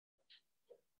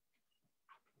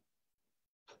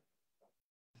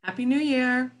Happy New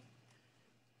Year.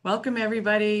 Welcome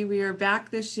everybody. We are back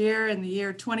this year in the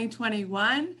year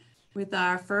 2021 with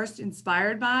our first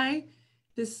Inspired By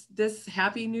this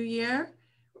Happy New Year.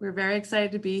 We're very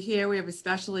excited to be here. We have a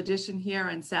special edition here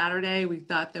on Saturday. We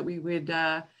thought that we would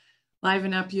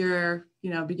liven up your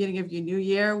beginning of your new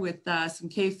year with some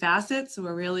K Facet. So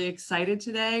we're really excited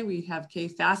today. We have K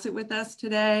Facet with us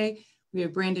today. We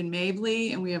have Brandon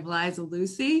Mably and we have Liza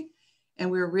Lucy. And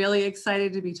we're really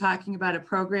excited to be talking about a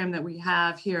program that we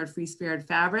have here at FreeSpirit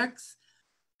Fabrics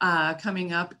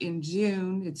coming up in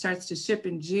June. It starts to ship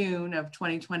in June of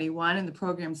 2021, and the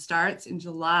program starts in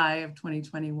July of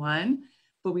 2021.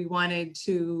 But we wanted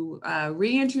to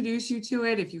reintroduce you to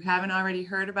it. If you haven't already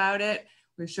heard about it,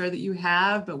 we're sure that you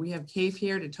have, but we have Kate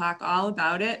here to talk all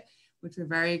about it, which we're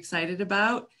very excited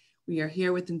about. We are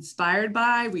here with Inspired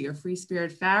By, we are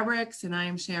FreeSpirit Fabrics, and I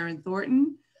am Sharon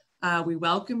Thornton. We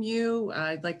welcome you.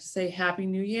 I'd like to say Happy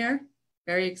New Year.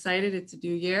 Very excited. It's a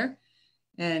new year.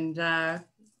 And,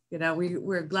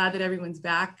 we're glad that everyone's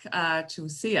back to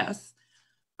see us.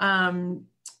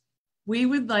 We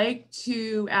would like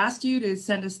to ask you to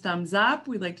send us thumbs up.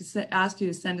 We'd like to ask you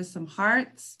to send us some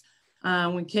hearts.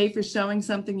 When Kate is showing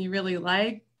something you really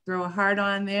like, throw a heart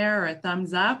on there or a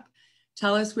thumbs up.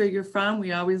 Tell us where you're from.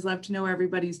 We always love to know where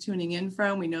everybody's tuning in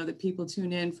from. We know that people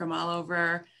tune in from all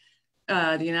over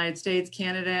the United States,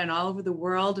 Canada, and all over the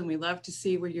world. And we love to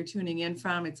see where you're tuning in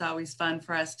from. It's always fun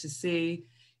for us to see,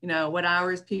 what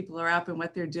hours people are up and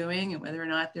what they're doing and whether or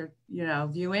not they're,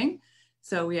 viewing.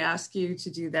 So we ask you to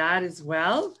do that as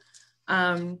well.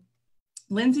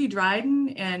 Lindsay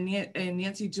Dryden and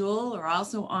Nancy Jewell are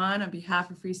also on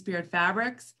behalf of FreeSpirit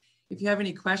Fabrics. If you have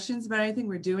any questions about anything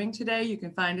we're doing today, you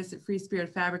can find us at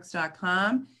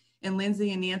freespiritfabrics.com. And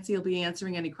Lindsay and Nancy will be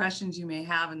answering any questions you may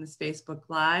have in this Facebook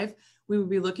Live. We will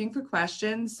be looking for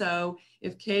questions. So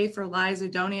if Kate or Liza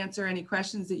don't answer any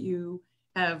questions that you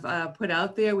have put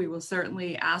out there, we will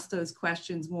certainly ask those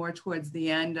questions more towards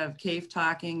the end of Kate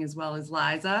talking as well as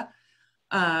Liza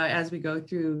as we go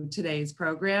through today's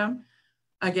program.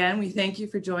 Again, we thank you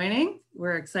for joining.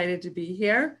 We're excited to be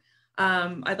here.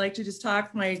 I'd like to just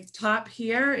talk, my top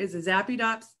here is a Zappy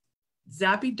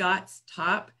Dots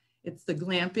top. It's the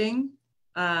glamping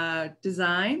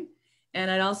design. And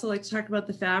I'd also like to talk about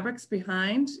the fabrics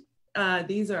behind.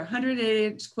 These are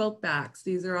 108-inch quilt backs.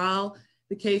 These are all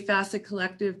the K Facet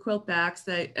Collective quilt backs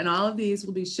and all of these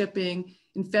will be shipping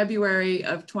in February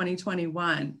of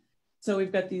 2021. So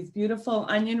we've got these beautiful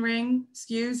onion ring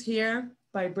SKUs here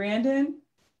by Brandon.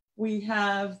 We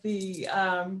have the,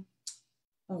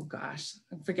 oh gosh,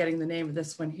 I'm forgetting the name of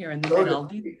this one here in the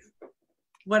middle.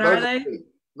 What are they?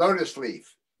 Lotus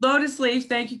leaf. Lotus leaf,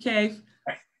 thank you, Kate.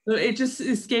 It just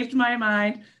escaped my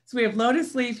mind. So we have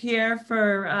Lotus leaf here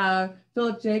for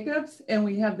Philip Jacobs, and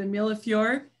we have the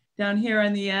Millefleur down here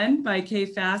on the end by K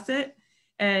Facet.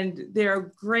 And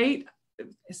they're great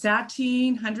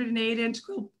sateen, 108-inch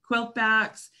quilt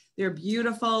backs. They're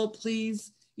beautiful.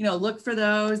 Please, look for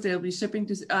those. They'll be shipping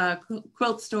to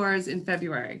quilt stores in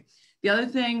February. The other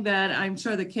thing that I'm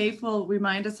sure that Kate will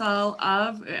remind us all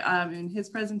of in his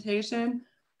presentation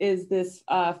is this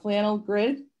flannel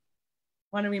grid.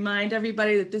 I want to remind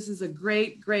everybody that this is a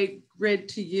great grid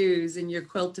to use in your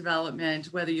quilt development,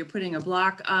 whether you're putting a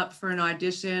block up for an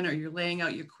audition or you're laying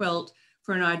out your quilt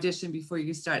for an audition before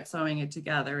you start sewing it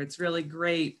together. It's really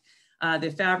great. The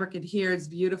fabric adheres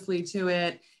beautifully to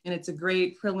it, and it's a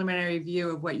great preliminary view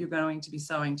of what you're going to be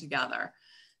sewing together.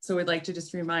 So we'd like to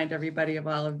just remind everybody of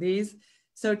all of these.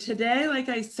 So today, like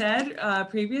I said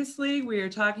previously, we are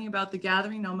talking about the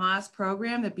Gathering No Moss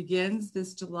program that begins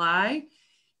this July.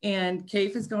 And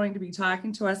Kate is going to be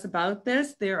talking to us about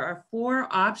this. There are 4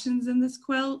 options in this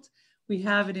quilt. We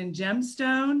have it in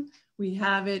gemstone, we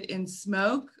have it in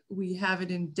smoke, we have it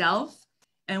in delft,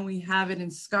 and we have it in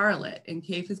scarlet. And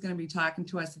Kate is going to be talking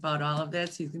to us about all of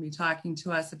this. He's going to be talking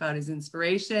to us about his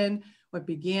inspiration, what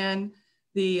began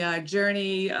the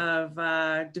journey of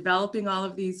developing all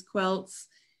of these quilts.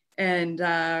 And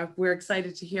we're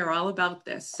excited to hear all about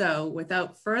this. So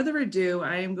without further ado,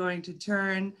 I am going to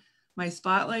turn my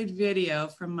spotlight video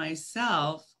from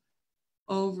myself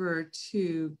over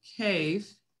to Kate.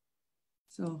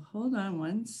 So hold on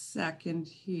one second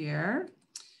here.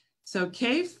 So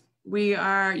Kate, you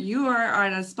are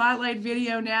on a spotlight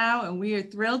video now, and we are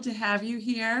thrilled to have you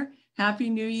here. Happy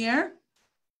New Year.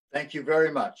 Thank you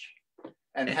very much.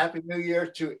 And Happy New Year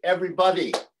to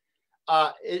everybody.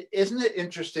 Isn't it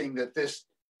interesting that this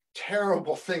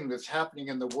terrible thing that's happening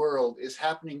in the world is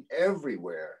happening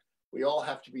everywhere? We all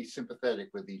have to be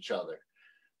sympathetic with each other.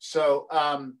 So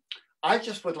I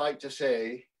just would like to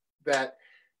say that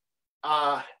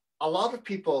a lot of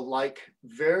people like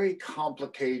very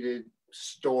complicated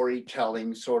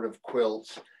storytelling sort of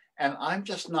quilts, and I'm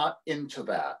just not into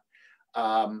that.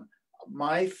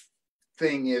 My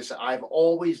thing is I've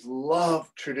always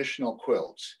loved traditional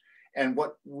quilts. And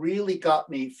what really got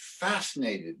me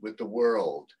fascinated with the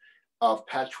world of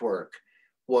patchwork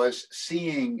was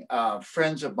seeing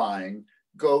friends of mine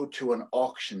go to an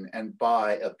auction and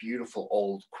buy a beautiful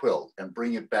old quilt and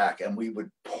bring it back. And we would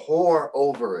pore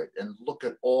over it and look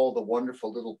at all the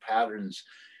wonderful little patterns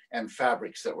and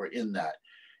fabrics that were in that.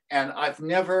 And I've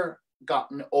never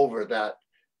gotten over that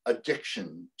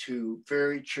addiction to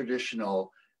very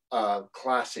traditional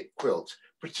classic quilts,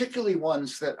 particularly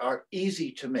ones that are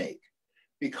easy to make,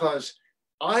 because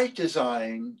I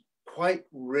design quite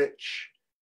rich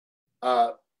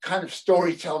kind of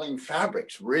storytelling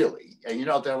fabrics, really. And, you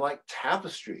know, they're like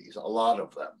tapestries. A lot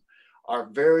of them are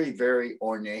very, very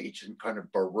ornate and kind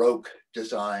of Baroque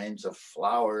designs of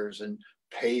flowers and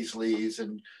paisleys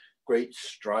and great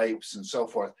stripes and so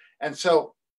forth. And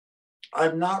so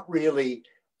I'm not really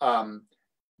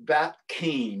that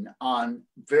keen on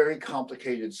very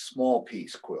complicated small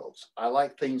piece quilts. I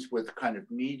like things with kind of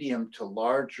medium to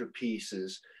larger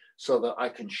pieces so that I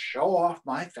can show off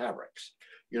my fabrics.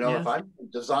 You know, Yes. if I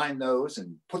design those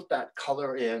and put that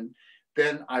color in,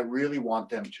 then I really want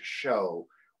them to show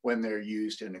when they're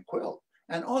used in a quilt.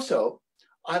 And also,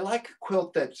 I like a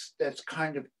quilt that's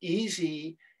kind of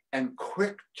easy and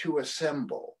quick to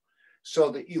assemble so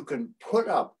that you can put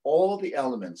up all the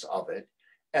elements of it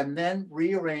and then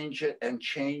rearrange it and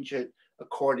change it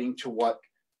according to what,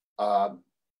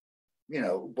 you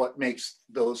know, what makes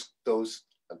those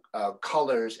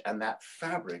colors and that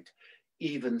fabric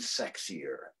even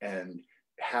sexier and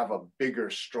have a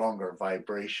bigger, stronger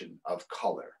vibration of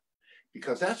color.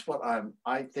 Because that's what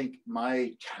I think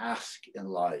my task in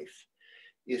life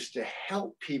is, to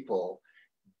help people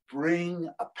bring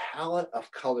a palette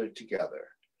of color together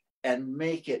and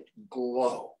make it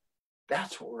glow.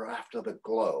 That's what we're after, the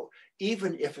glow.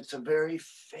 Even if it's a very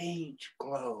faint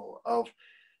glow of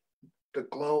the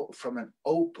glow from an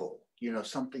opal, you know,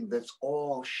 something that's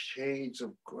all shades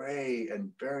of gray and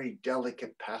very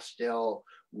delicate pastel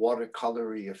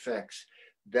watercolory effects.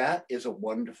 That is a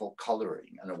wonderful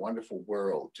coloring and a wonderful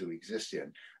world to exist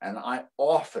in. And I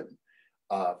often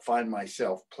find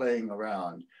myself playing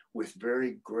around with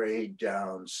very grayed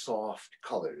down, soft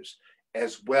colors,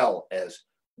 as well as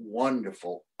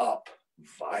wonderful up,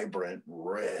 vibrant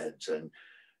reds and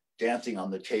dancing on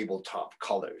the tabletop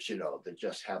colors, you know, that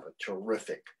just have a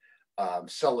terrific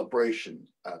celebration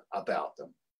about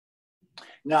them.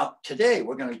 Now, today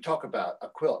we're going to talk about a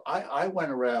quilt. I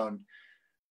went around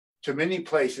to many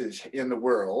places in the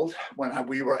world when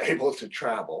we were able to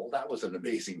travel. That was an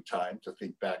amazing time to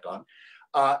think back on.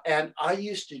 And I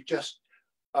used to just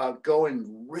go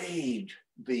and raid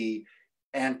the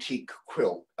antique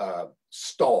quilt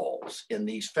stalls in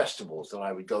these festivals that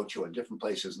I would go to in different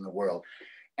places in the world.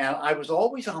 And I was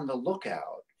always on the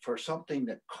lookout for something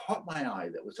that caught my eye,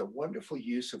 that was a wonderful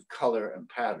use of color and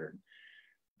pattern,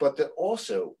 but that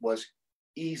also was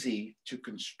easy to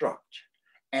construct.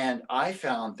 And I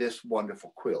found this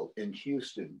wonderful quilt in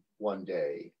Houston one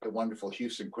day, the wonderful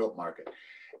Houston quilt market.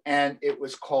 And it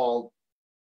was called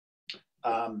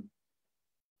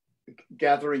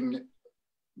Gathering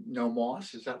No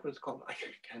Moss. Is that what it's called? I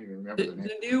can't even remember the name.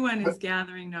 The new one is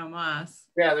Gathering No Moss.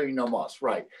 Gathering No Moss,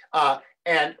 right.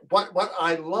 And what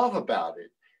I love about it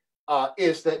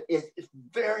is that it's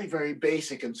very, very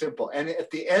basic and simple. And at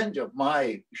the end of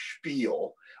my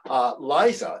spiel,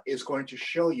 Liza is going to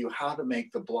show you how to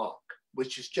make the block,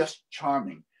 which is just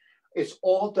charming. It's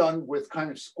all done with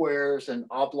kind of squares and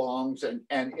oblongs, and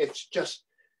it's just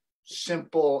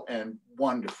simple and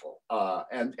wonderful.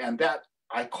 And that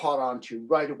I caught on to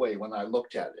right away when I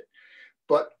looked at it.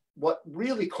 But what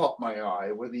really caught my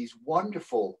eye were these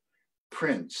wonderful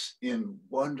prints in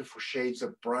wonderful shades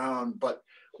of brown, but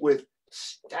with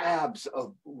stabs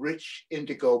of rich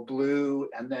indigo blue,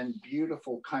 and then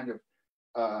beautiful kind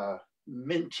of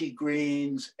minty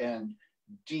greens and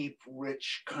deep,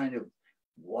 rich kind of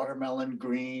watermelon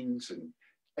greens, and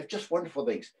just wonderful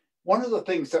things. One of the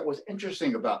things that was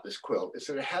interesting about this quilt is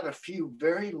that it had a few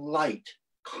very light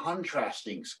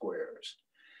contrasting squares.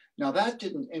 Now that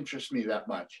didn't interest me that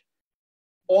much,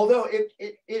 although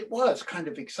it was kind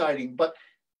of exciting. But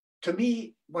to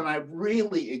me, when I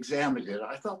really examined it,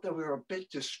 I thought they were a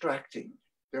bit distracting.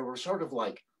 There were sort of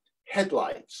like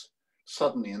headlights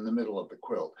suddenly in the middle of the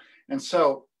quilt. And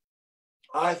so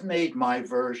I've made my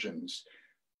versions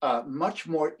much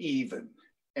more even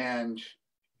and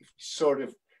sort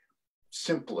of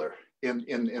simpler in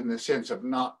the sense of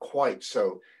not quite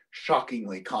so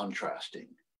shockingly contrasting.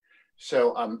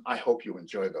 So I hope you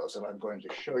enjoy those, and I'm going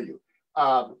to show you.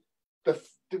 One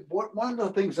of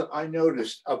the things that I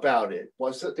noticed about it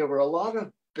was that there were a lot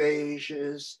of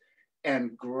beiges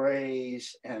and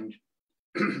grays and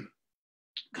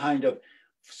kind of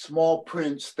small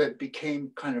prints that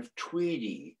became kind of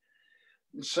tweedy.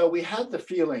 And so we had the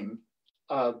feeling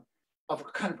of a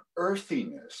kind of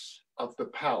earthiness of the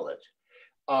palette,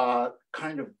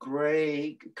 kind of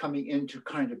gray coming into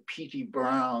kind of peaty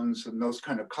browns and those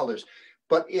kind of colors.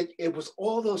 But it was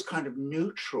all those kind of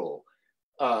neutral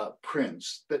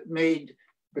prints that made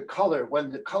the color,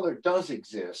 when the color does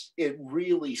exist, it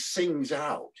really sings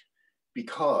out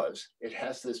because it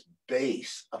has this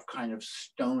base of kind of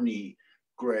stony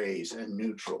grays and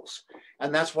neutrals.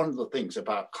 And that's one of the things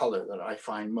about color that I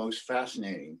find most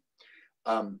fascinating.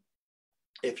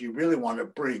 If you really want to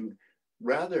bring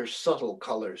rather subtle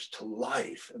colors to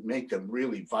life and make them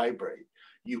really vibrate,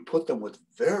 you put them with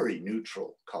very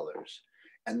neutral colors.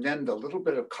 And then the little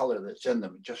bit of color that's in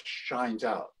them just shines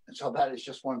out. And so that is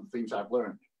just one of the things I've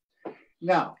learned.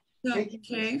 Now, taking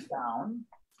this down,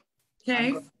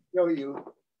 I'm going to show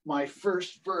you my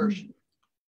first version.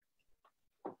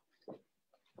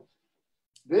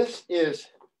 This is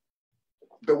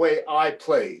the way I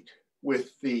played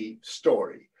with the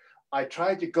story. I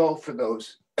tried to go for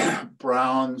those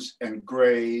browns and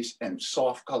grays and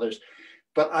soft colors,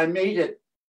 but I made it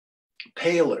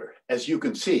paler, as you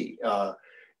can see.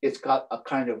 It's got a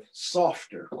kind of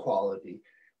softer quality,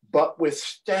 but with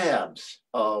stabs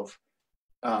of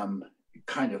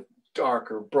kind of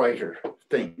darker, brighter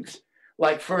things.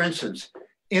 Like, for instance,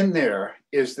 in there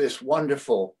is this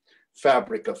wonderful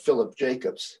fabric of Philip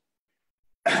Jacobs,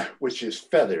 which is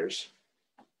feathers.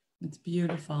 It's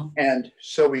beautiful. And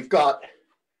so we've got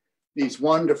these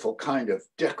wonderful kind of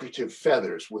decorative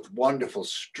feathers with wonderful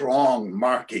strong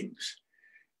markings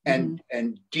and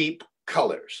deep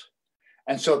colors.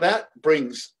 And so that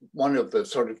brings one of the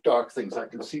sort of dark things I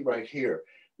can see right here.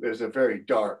 There's a very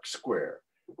dark square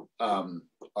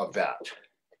of that.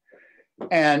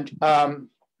 And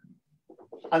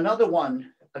another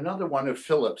one of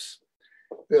Philip's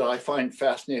that I find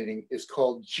fascinating is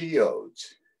called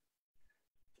geodes.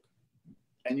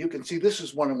 And you can see this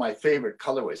is one of my favorite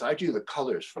colorways. I do the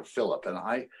colors for Philip, and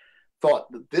I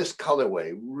thought that this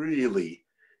colorway really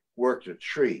worked a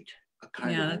treat.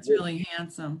 That's really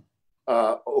handsome.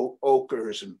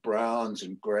 Ochres and browns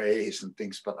and grays and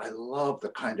things, but I love the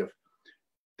kind of,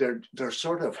 they're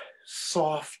sort of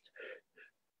soft,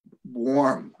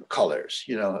 warm colors,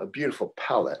 you know, a beautiful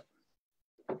palette.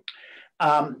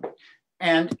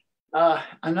 And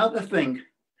another thing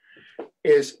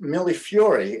is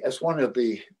Millefiori as one of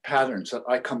the patterns that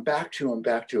I come back to and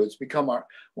back to. It's become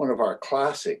one of our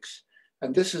classics.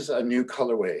 And this is a new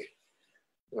colorway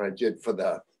that I did for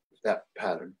that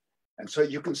pattern. And so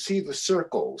you can see the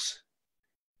circles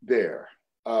there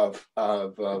of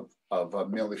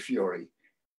Millefiori.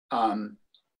 And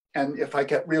if I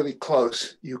get really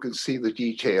close, you can see the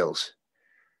details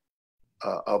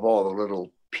of all the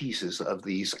little pieces of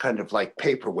these kind of like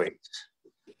paperweights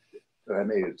that I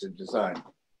made as a design.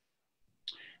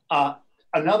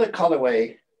 Another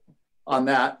colorway on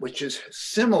that, which is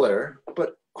similar,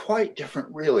 but quite different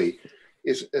really,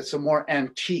 is it's a more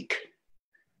antique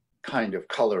kind of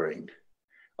coloring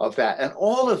of that. And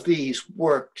all of these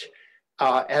worked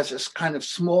as this kind of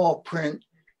small print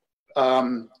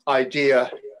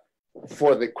idea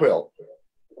for the quilt.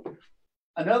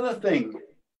 Another thing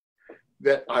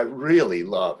that I really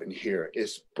love in here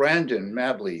is Brandon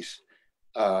Mabley's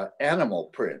animal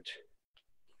print,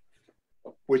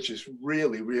 which is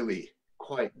really, really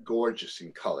quite gorgeous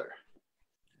in color.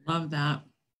 Love that.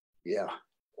 Yeah,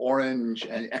 orange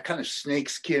and a kind of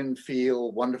snakeskin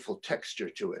feel, wonderful texture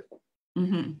to it.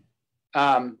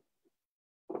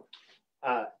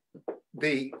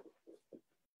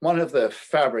 One of the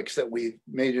fabrics that we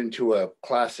made into a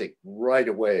classic right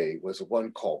away was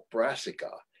one called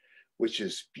Brassica, which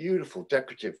is beautiful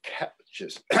decorative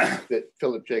catches that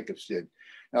Philip Jacobs did.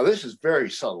 Now this is very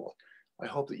subtle. I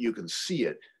hope that you can see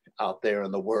it out there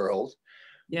in the world.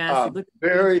 Yes,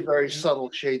 very, very subtle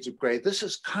shades of gray. This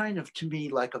is kind of, to me,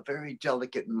 like a very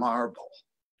delicate marble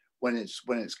when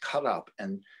it's cut up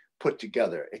and put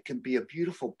together. It can be a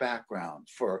beautiful background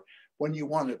for when you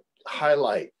want to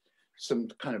highlight some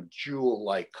kind of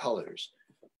jewel-like colors.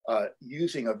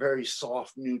 Using a very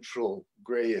soft, neutral,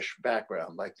 grayish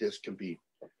background like this can be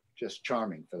just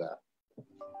charming for that.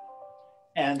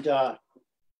 And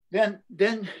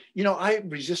then, you know, I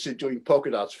resisted doing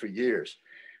polka dots for years.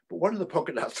 But one of the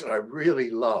polka dots that I really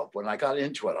love, when I got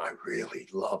into it, I really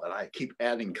love it. I keep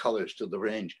adding colors to the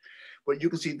range. But you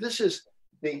can see this is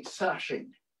the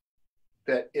sashing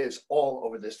that is all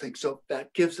over this thing. So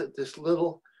that gives it this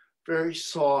little, very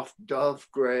soft dove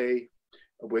gray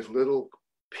with little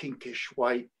pinkish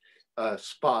white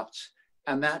spots.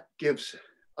 And that gives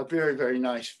a very, very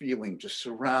nice feeling to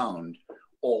surround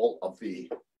all of the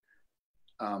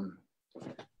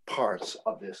parts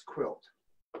of this quilt.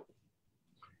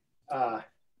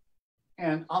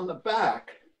 And on the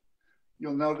back,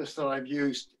 you'll notice that I've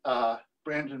used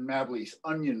Brandon Mably's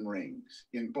onion rings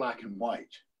in black and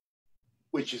white,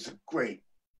 which is a great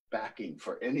backing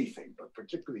for anything, but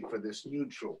particularly for this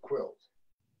neutral quilt.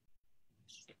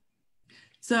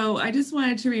 So I just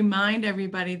wanted to remind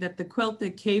everybody that the quilt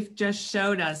that Kate just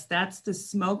showed us, that's the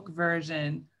smoke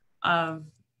version of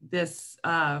this,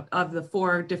 of the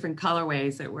 4 different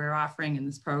colorways that we're offering in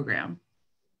this program.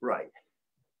 Right.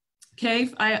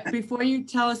 Kate, before you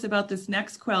tell us about this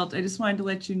next quilt, I just wanted to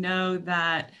let you know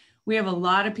that we have a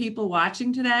lot of people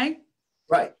watching today.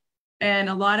 Right. And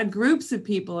a lot of groups of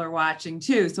people are watching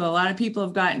too. So a lot of people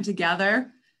have gotten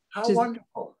together. How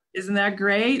wonderful. Isn't that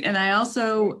great? And I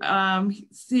also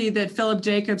see that Philip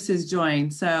Jacobs has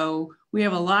joined. So we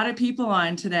have a lot of people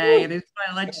on today. And I just want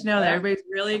to let you know that everybody's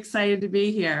really excited to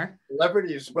be here.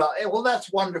 Celebrities, well,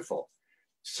 that's wonderful.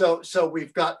 So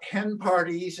we've got hen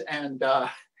parties and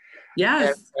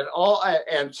yes,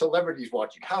 and celebrities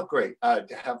watching. How great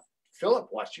to have Philip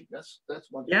watching. That's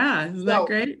wonderful. Yeah, isn't that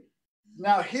great?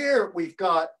 Now here we've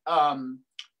got an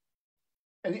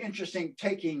interesting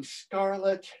taking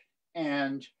scarlet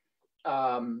and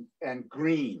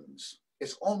greens.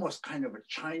 It's almost kind of a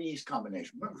Chinese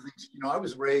combination. One of the things, I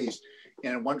was raised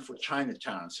in a wonderful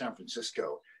Chinatown in San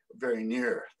Francisco, very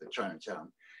near the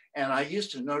Chinatown. And I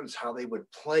used to notice how they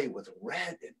would play with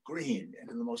red and green and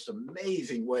in the most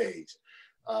amazing ways,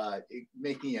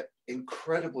 making it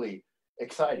incredibly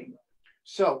exciting.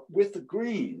 So with the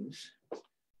greens,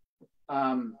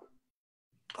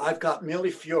 I've got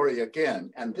Millefiori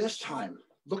again, and this time,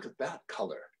 look at that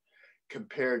color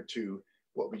compared to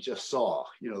what we just saw,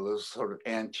 those sort of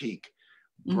antique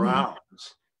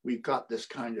browns. We've got this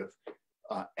kind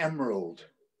of emerald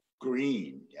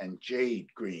green and jade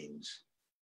greens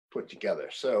put together.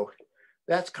 So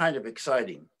that's kind of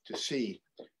exciting to see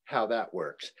how that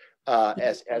works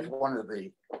as one of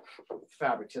the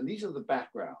fabrics. And these are the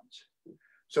backgrounds.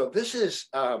 So this is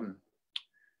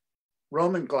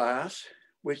Roman glass,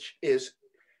 which is,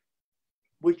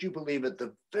 would you believe it,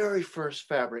 the very first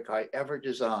fabric I ever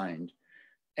designed,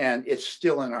 and it's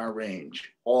still in our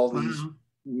range all these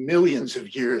millions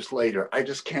of years later. I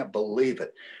just can't believe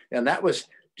it. And that was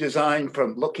designed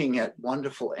from looking at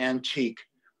wonderful antique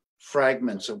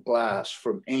fragments of glass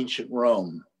from ancient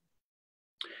Rome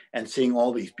and seeing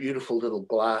all these beautiful little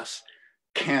glass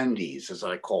candies, as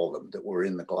I call them, that were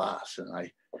in the glass. And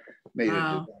I made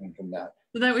a design from that.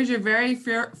 So that was your very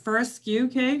first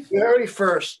SKU, Kate? Very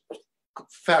first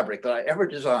fabric that I ever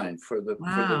designed for the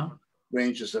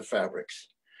ranges of fabrics.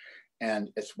 And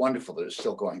it's wonderful that it's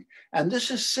still going. And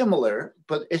this is similar,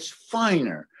 but it's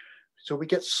finer. So we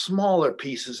get smaller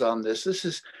pieces on this. This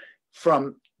is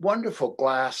from wonderful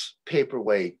glass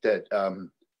paperweight that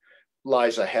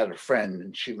Liza had a friend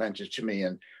and she lent it to me.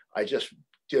 And I just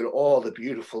did all the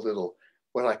beautiful little,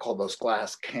 what I call those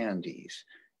glass candies.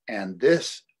 And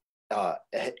this,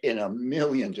 in a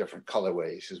million different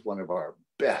colorways, is one of our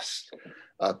best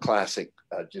classic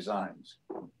designs.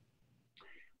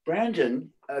 Brandon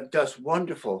does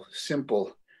wonderful,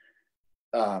 simple,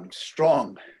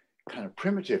 strong, kind of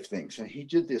primitive things. And he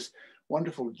did this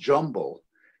wonderful jumble,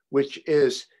 which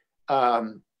is,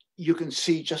 you can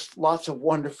see just lots of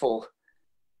wonderful,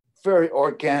 very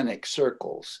organic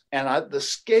circles. And the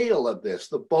scale of this,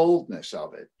 the boldness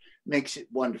of it, makes it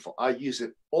wonderful. I use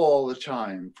it all the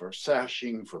time for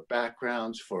sashing, for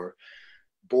backgrounds, for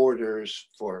borders,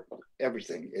 for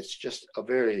everything. It's just a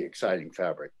very exciting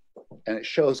fabric. And it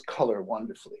shows color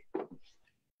wonderfully.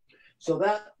 So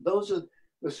those are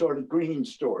the sort of green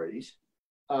stories.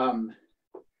 And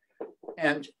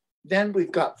then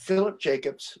we've got Philip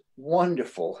Jacobs'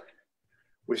 wonderful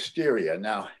wisteria.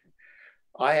 Now,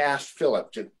 I asked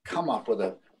Philip to come up with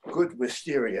a good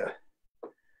wisteria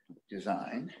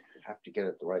design. Have to get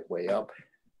it the right way up.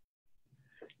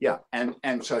 Yeah,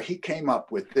 and so he came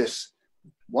up with this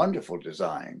wonderful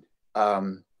design.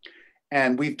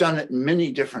 And we've done it in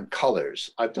many different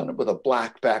colors. I've done it with a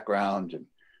black background and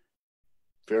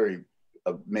very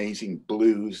amazing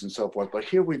blues and so forth. But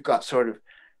here we've got sort of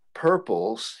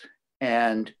purples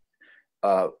and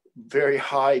very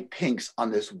high pinks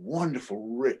on this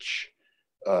wonderful, rich,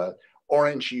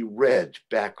 orangey red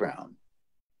background,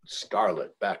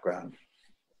 scarlet background.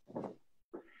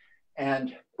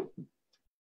 And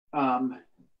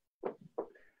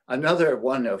another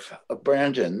one of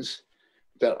Brandon's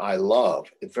that I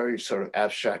love. It's very sort of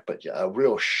abstract, but a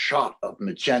real shot of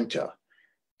magenta.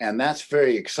 And that's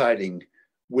very exciting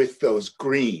with those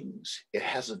greens. It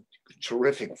has a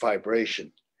terrific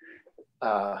vibration.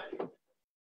 What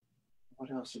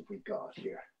else have we got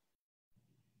here?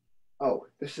 Oh,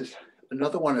 this is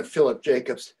another one of Philip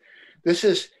Jacobs. This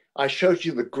is, I showed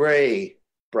you the gray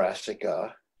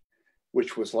brassica,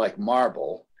 which was like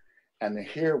marble. And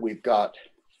here we've got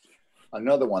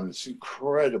another one that's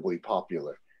incredibly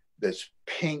popular. There's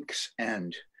pinks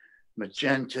and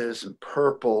magentas and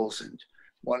purples and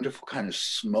wonderful kind of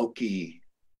smoky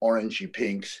orangey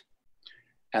pinks.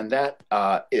 And that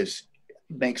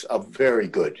makes a very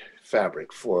good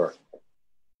fabric for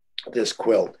this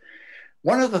quilt.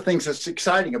 One of the things that's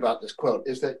exciting about this quilt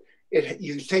is that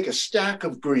you take a stack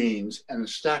of greens and a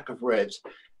stack of reds.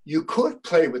 You could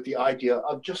play with the idea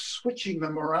of just switching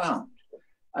them around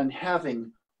and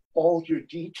having all your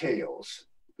details,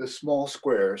 the small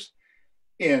squares,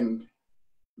 in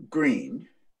green,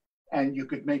 and you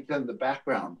could make them the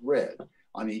background red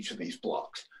on each of these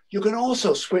blocks. You can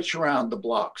also switch around the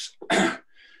blocks.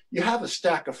 You have a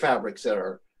stack of fabrics that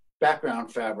are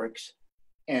background fabrics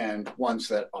and ones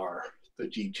that are the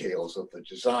details of the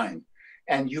design.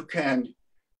 And you can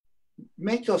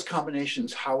make those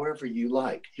combinations however you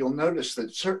like. You'll notice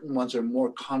that certain ones are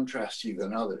more contrasty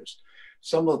than others.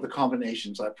 Some of the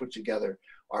combinations I put together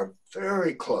are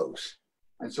very close,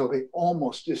 and so they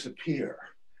almost disappear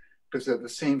because they're the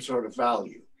same sort of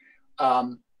value.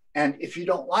 And if you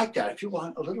don't like that, if you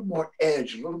want a little more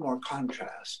edge, a little more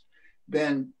contrast,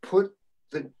 then put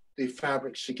the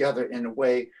fabrics together in a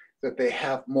way that they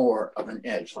have more of an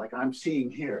edge. Like I'm seeing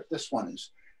here, this one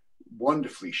is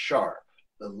wonderfully sharp,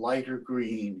 the lighter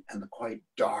green and the quite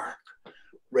dark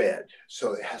red.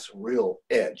 So it has a real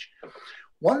edge.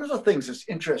 One of the things that's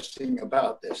interesting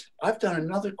about this, I've done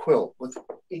another quilt with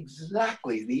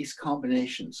exactly these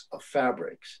combinations of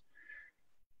fabrics,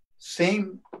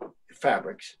 same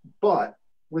fabrics, but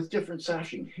with different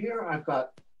sashing. Here I've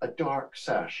got a dark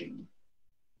sashing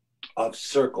of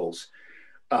circles,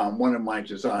 one of my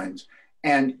designs,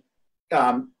 and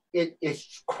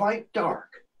it's quite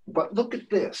dark, but look at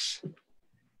this,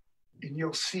 and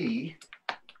you'll see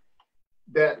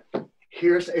that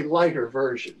here's a lighter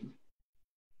version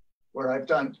where I've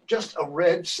done just a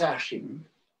red sashing.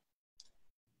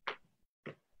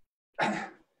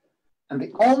 And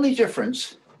the only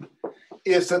difference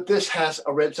is that this has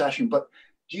a red sashing, but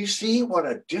do you see what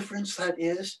a difference that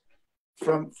is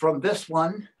from this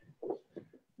one,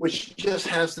 which just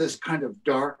has this kind of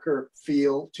darker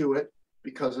feel to it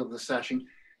because of the sashing.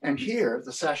 And here,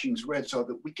 the sashing's red so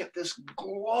that we get this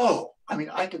glow. I mean,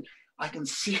 I can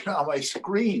see it on my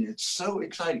screen. It's so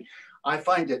exciting. I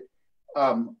find it,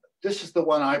 this is the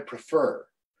one I prefer.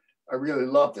 I really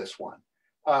love this one.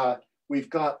 We've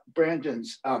got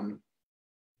Brandon's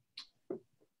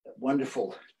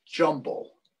wonderful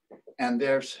jumble. And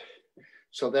there's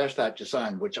that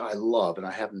design, which I love, and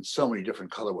I have in so many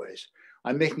different colorways.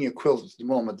 I'm making a quilt at the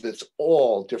moment that's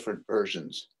all different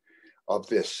versions of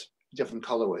this, different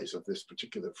colorways of this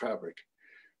particular fabric.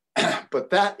 But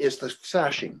that is the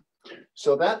sashing.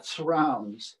 So that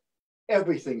surrounds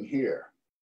everything here.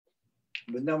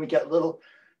 But then we get a little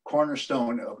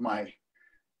cornerstone of my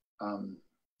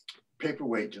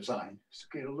paperweight design. So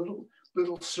get a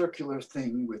little circular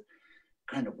thing with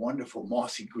kind of wonderful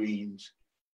mossy greens.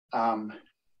 And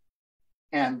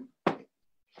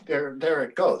there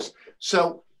it goes.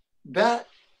 So that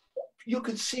you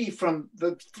can see from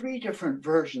the 3 different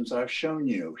versions I've shown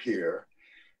you here,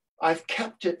 I've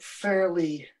kept it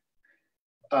fairly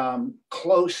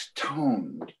close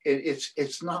toned.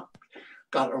 It's not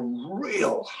got a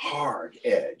real hard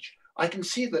edge. I can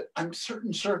see that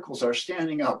certain circles are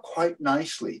standing out quite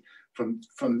nicely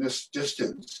from this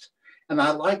distance. And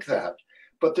I like that,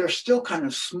 but they're still kind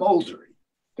of smoldering.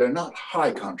 They're not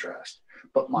high contrast.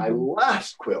 But my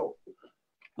last quilt.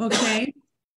 Okay.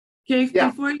 Okay, yeah.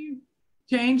 Before you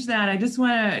change that, I just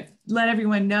want to let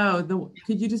everyone know,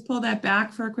 could you just pull that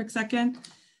back for a quick second?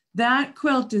 That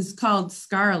quilt is called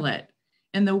Scarlet.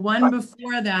 And the one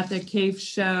before that Kate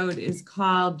showed is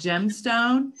called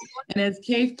Gemstone. And as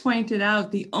Kate pointed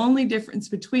out, the only difference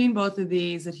between both of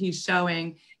these that he's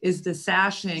showing is the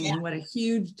sashing and what a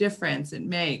huge difference it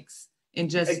makes in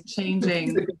just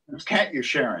changing. Can't you,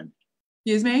 Sharon?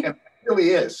 Excuse me? It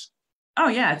really is. Oh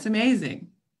yeah, it's amazing.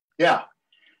 Yeah.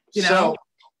 You know?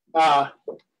 So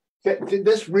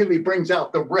this really brings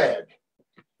out the red.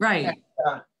 Right.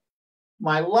 And,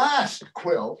 my last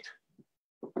quilt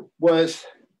was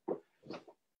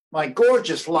my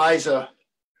gorgeous Liza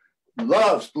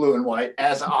loves blue and white,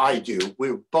 as I do.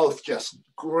 We're both just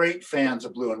great fans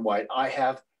of blue and white. I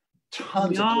have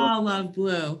tons of blue. We all love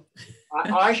blue.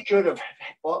 I should have,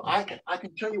 well, I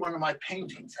can tell you one of my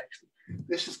paintings, actually.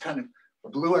 This is kind of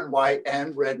blue and white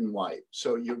and red and white.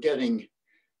 So you're getting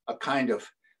a kind of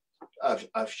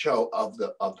show of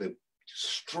the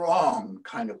strong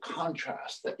kind of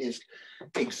contrast that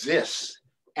exists.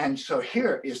 And so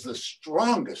here is the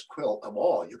strongest quilt of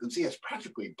all. You can see it's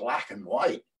practically black and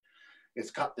white.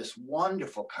 It's got this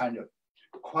wonderful kind of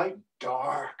quite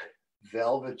dark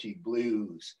velvety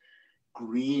blues,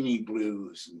 greeny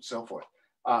blues, and so forth.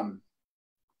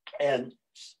 And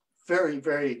very,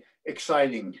 very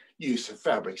exciting use of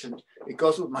fabrics. And it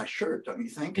goes with my shirt, don't you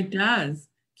think? It does.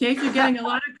 Kate, you're getting a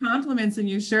lot of compliments in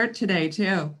your shirt today,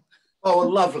 too. Oh,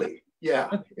 lovely. Yeah,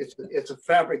 it's a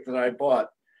fabric that I bought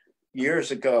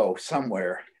years ago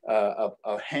somewhere, a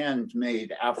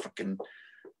handmade African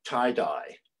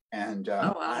tie-dye. And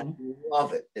oh, wow. I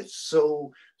love it. It's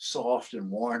so soft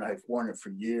and worn. I've worn it for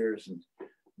years and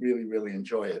really, really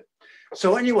enjoy it.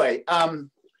 So anyway,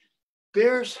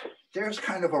 there's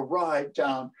kind of a ride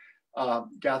down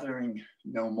Gathering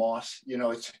No Moss. You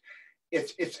know,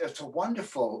 it's a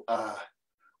wonderful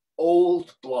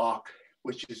old block,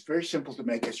 which is very simple to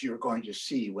make, as you're going to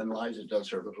see when Liza does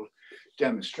her little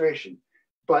demonstration.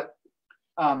 But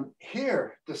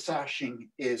here, the sashing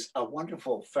is a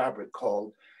wonderful fabric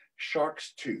called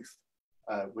Shark's Tooth,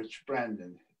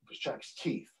 Shark's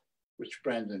Teeth, which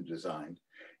Brandon designed.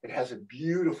 It has a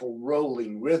beautiful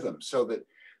rolling rhythm so that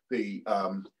the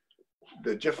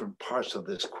different parts of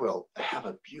this quilt have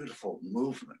a beautiful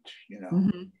movement, you know.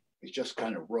 Mm-hmm. It just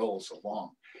kind of rolls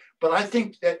along. But I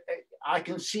think that I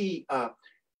can see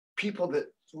people that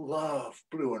love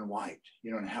blue and white,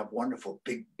 you know, and have wonderful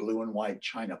big blue and white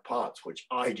china pots, which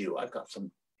I do. I've got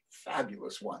some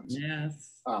fabulous ones.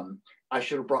 Yes. I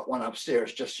should have brought one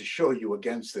upstairs just to show you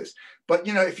against this. But,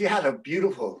 you know, if you had a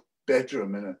beautiful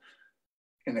bedroom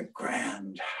in a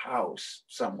grand house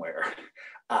somewhere,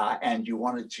 and you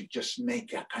wanted to just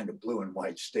make that kind of blue and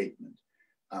white statement,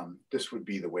 this would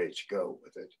be the way to go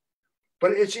with it.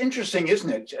 But it's interesting,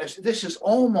 isn't it? This is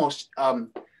almost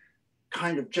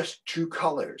kind of just two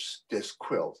colors, this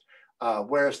quilt,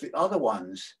 whereas the other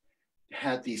ones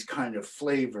had these kind of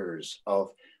flavors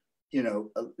of, you know,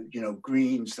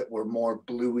 greens that were more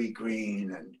bluey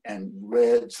green and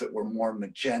reds that were more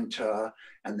magenta,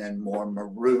 and then more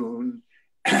maroon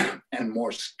and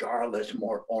more scarlet,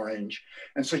 more orange.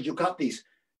 And so you got these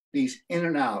in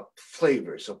and out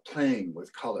flavors of playing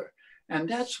with color. And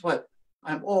that's what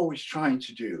I'm always trying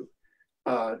to do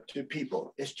to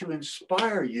people, is to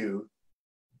inspire you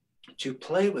to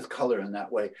play with color in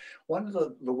that way. One of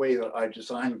the way that I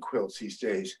design quilts these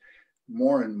days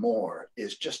more and more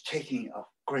is just taking a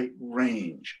great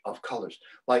range of colors.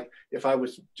 Like if I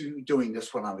was doing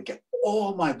this one, I would get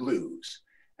all my blues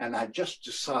and I just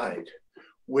decide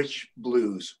which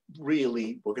blues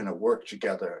really were going to work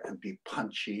together and be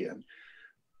punchy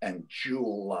and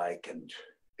jewel-like and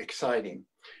exciting.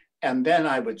 And then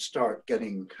I would start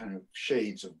getting kind of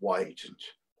shades of white and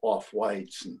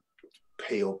off-whites and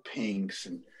pale pinks.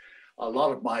 And a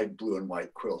lot of my blue and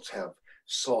white quilts have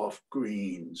soft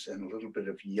greens and a little bit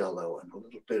of yellow and a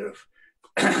little bit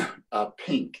of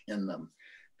pink in them,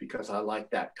 because I like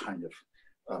that kind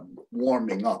of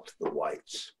warming up the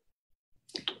whites.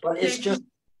 But it's just,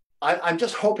 I'm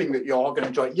just hoping that you're all going to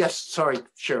enjoy it. Yes, sorry,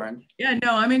 Sharon. Yeah,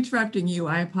 no, I'm interrupting you.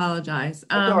 I apologize.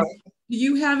 Do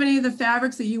you have any of the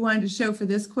fabrics that you wanted to show for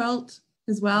this quilt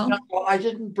as well? No, I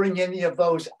didn't bring any of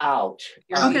those out.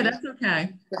 Okay, that's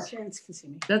okay.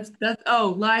 That's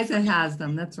oh, Liza has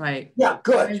them. That's right. Yeah,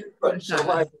 good.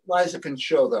 So Liza can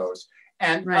show those.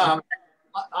 And right.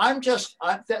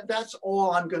 That's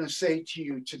all I'm going to say to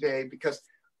you today, because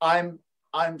I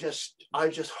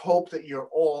just hope that you're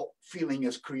all feeling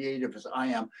as creative as I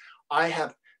am. I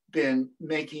have been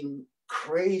making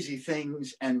crazy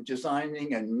things and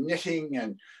designing and knitting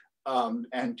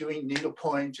and doing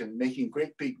needlepoint and making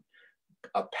great big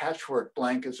patchwork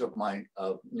blankets of my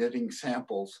knitting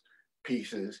samples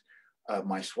pieces,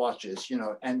 my swatches, you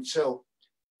know. And so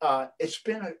it's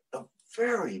been a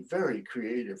very, very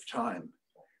creative time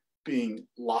being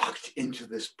locked into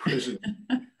this prison.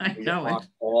 I know it.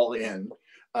 All in.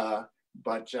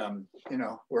 But you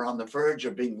know, we're on the verge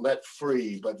of being let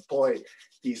free, but boy,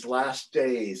 these last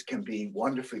days can be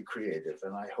wonderfully creative,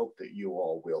 and I hope that you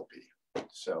all will be.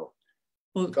 So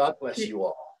well, God bless you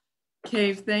all.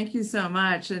 Cave, thank you so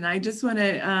much. And I just want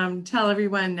to tell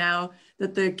everyone now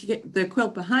that the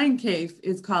quilt behind Cave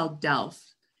is called Delph.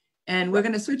 And we're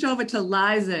going to switch over to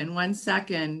Liza in 1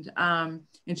 second.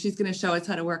 And she's going to show us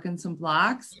how to work in some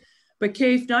blocks. But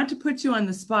Kate, not to put you on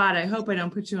the spot, I hope I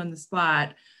don't put you on the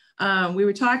spot. We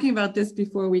were talking about this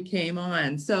before we came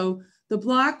on. So the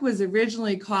block was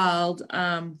originally called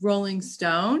Rolling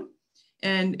Stone,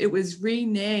 and it was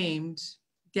renamed.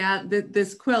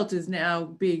 This quilt is now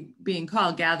being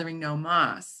called Gathering No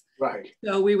Moss. Right.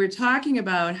 So we were talking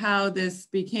about how this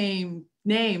became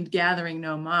named Gathering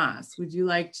No Moss. Would you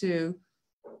like to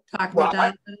talk about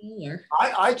that?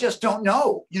 I just don't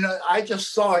know. You know, I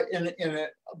just saw it in an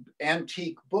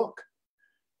antique book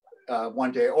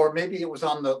one day, or maybe it was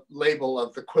on the label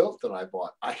of the quilt that I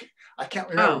bought. I can't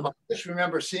remember, but I just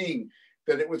remember seeing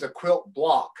that it was a quilt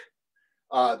block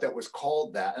that was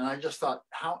called that. And I just thought,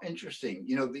 how interesting,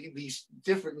 you know, these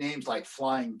different names like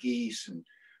flying geese and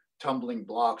tumbling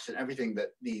blocks and everything that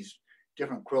these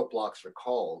different quilt blocks are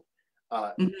called,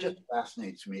 just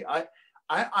fascinates me. I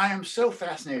am so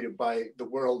fascinated by the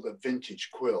world of vintage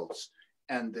quilts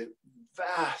and the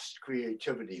vast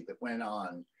creativity that went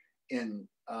on in,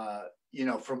 you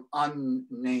know, from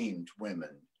unnamed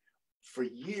women for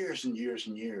years and years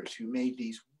and years who made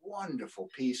these wonderful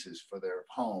pieces for their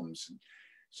homes and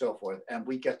so forth. And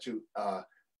we get to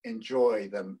enjoy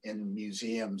them in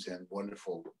museums and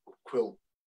wonderful quilt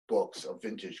books of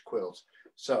vintage quilts.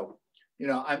 So, you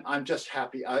know, I'm just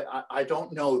happy. I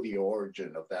don't know the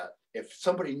origin of that. If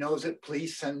somebody knows it,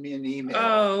 please send me an email.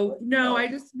 Oh, no, I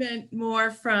just meant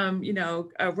more from, you know,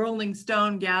 a Rolling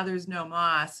Stone gathers no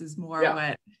moss is more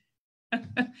what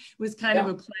was kind of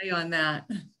a play on that,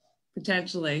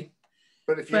 potentially.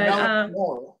 But if you know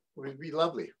more, it would be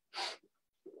lovely.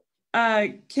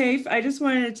 Kate, I just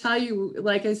wanted to tell you,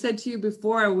 like I said to you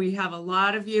before, we have a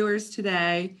lot of viewers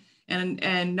today.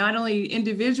 And not only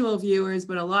individual viewers,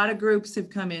 but a lot of groups have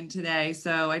come in today.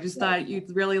 So I just thought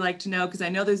you'd really like to know, because I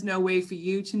know there's no way for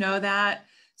you to know that.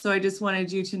 So I just wanted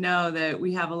you to know that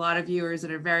we have a lot of viewers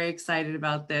that are very excited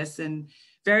about this and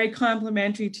very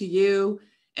complimentary to you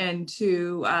and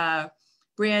to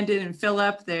Brandon and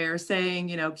Philip. They're saying,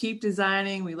 you know, keep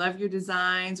designing. We love your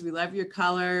designs. We love your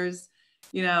colors.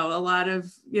 You know, a lot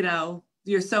of, you know,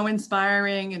 you're so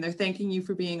inspiring, and they're thanking you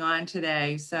for being on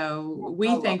today. So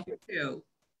we thank you too.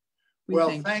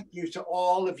 Thank you to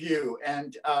all of you.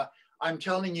 And I'm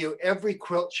telling you, every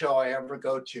quilt show I ever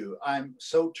go to, I'm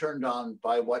so turned on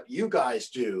by what you guys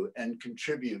do and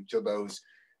contribute to those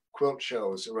quilt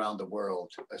shows around the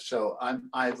world. So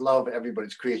I love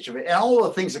everybody's creativity, and all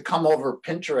the things that come over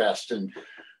Pinterest and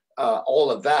all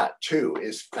of that too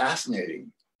is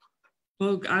fascinating.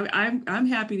 Well, I'm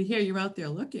happy to hear you're out there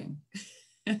looking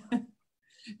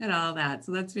and all that.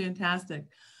 So that's fantastic.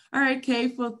 All right,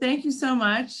 Kate. Well, thank you so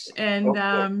much.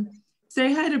 And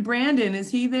say hi to Brandon.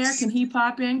 Is he there? Can he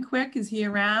pop in quick? Is he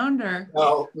around or?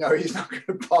 No, he's not going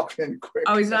to pop in quick.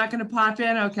 Oh, he's not going to pop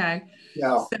in? Okay.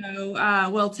 No. So,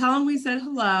 well, tell him we said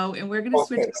hello, and we're going to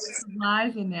switch over to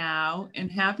Liza now.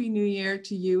 And Happy New Year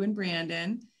to you and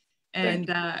Brandon.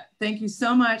 And thank you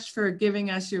so much for giving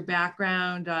us your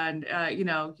background on, you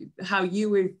know, how you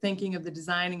were thinking of the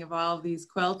designing of all of these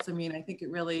quilts. I mean, I think it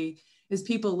really, as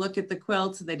people look at the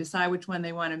quilts and they decide which one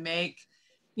they want to make,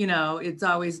 you know, it's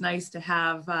always nice to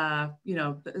have, you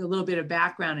know, a little bit of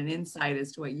background and insight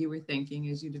as to what you were thinking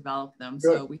as you developed them.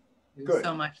 Good. So we thank you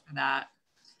so much for that.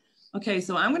 Okay,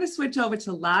 so I'm going to switch over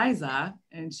to Liza,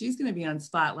 and she's going to be on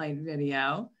Spotlight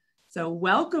Video. So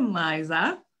welcome,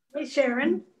 Liza. Hey,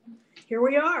 Sharon. Here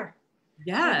we are.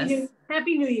 Yes.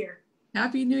 Happy New Year.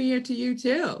 Happy New Year to you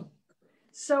too.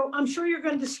 So I'm sure you're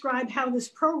going to describe how this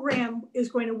program is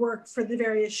going to work for the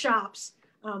various shops.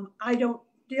 I don't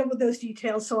deal with those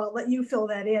details, so I'll let you fill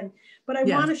that in. But I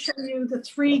want to show you the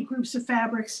 3 groups of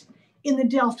fabrics in the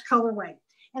Delft colorway.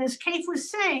 And as Kate was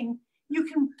saying, you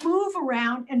can move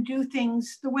around and do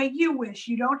things the way you wish.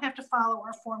 You don't have to follow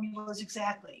our formulas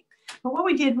exactly. But what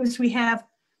we did was we have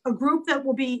a group that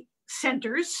will be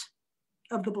centers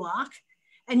of the block,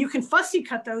 and you can fussy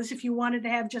cut those. If you wanted to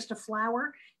have just a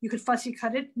flower, you could fussy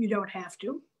cut it. You don't have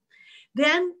to.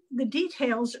 Then the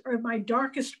details are my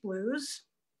darkest blues,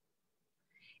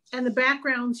 and the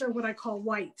backgrounds are what I call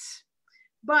whites.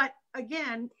 But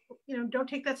again, you know, don't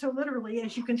take that so literally.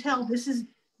 As you can tell, this is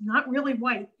not really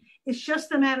white. It's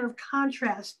just a matter of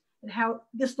contrast and how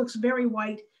this looks very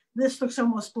white, this looks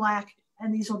almost black,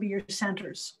 and these will be your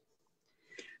centers.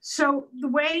 So the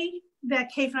way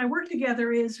that Kate and I work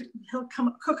together is he'll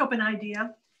cook up an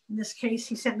idea. In this case,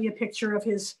 he sent me a picture of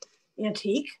his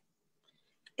antique.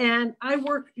 And I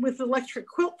work with the electric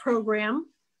quilt program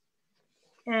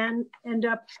and end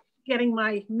up getting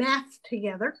my math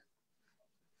together.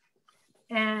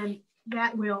 And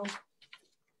that will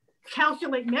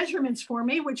calculate measurements for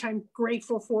me, which I'm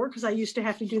grateful for, because I used to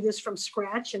have to do this from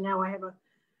scratch, and now I have a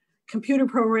computer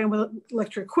program with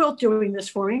electric quilt doing this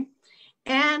for me.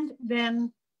 And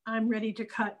then I'm ready to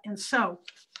cut and sew.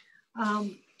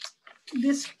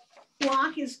 This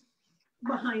block is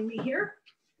behind me here.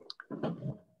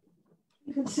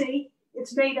 You can see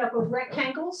it's made up of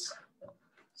rectangles,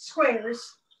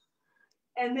 squares,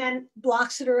 and then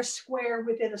blocks that are a square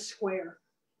within a square.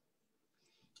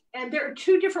 And there are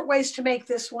two different ways to make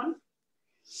this one.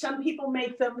 Some people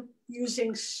make them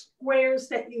using squares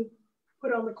that you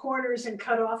put on the corners and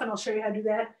cut off, and I'll show you how to do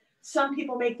that. Some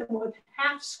people make them with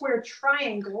half square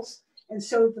triangles and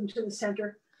sew them to the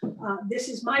center. This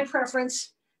is my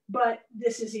preference, but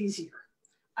this is easier.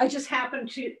 I just happen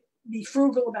to be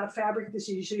frugal about fabric. This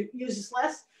usually uses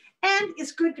less, and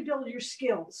it's good to build your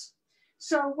skills.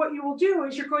 So what you will do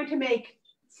is you're going to make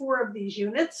 4 of these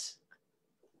units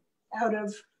out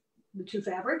of the 2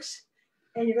 fabrics,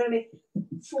 and you're going to make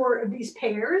 4 of these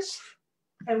pairs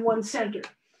and 1 center.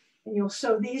 And you'll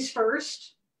sew these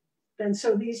first, then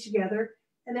sew these together,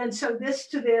 and then sew this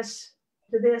to this,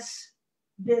 to this,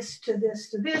 this to this,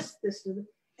 to this, this to this,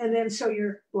 and then sew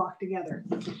your block together.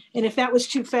 And if that was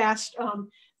too fast,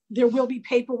 there will be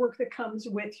paperwork that comes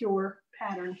with your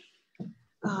pattern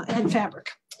and fabric.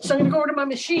 So I'm going to go over to my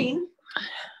machine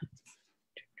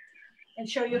and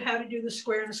show you how to do the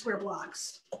square and the square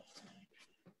blocks.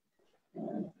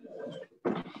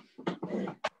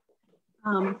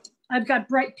 I've got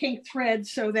bright pink thread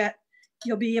so that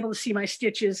you'll be able to see my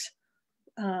stitches.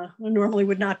 I normally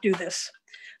would not do this.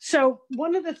 So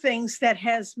one of the things that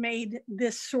has made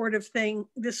this sort of thing,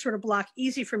 this sort of block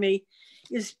easy for me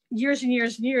is years and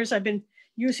years and years, I've been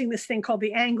using this thing called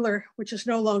the angler, which is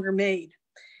no longer made.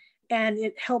 And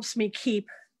it helps me keep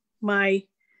my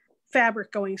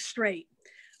fabric going straight.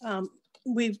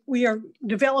 We are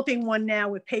developing one now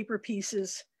with paper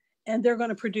pieces, and they're going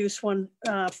to produce one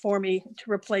for me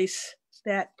to replace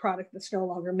that product that's no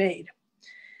longer made.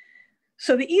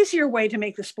 So the easier way to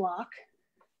make this block,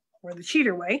 or the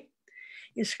cheater way,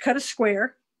 is to cut a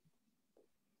square.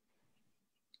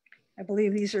 I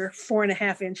believe these are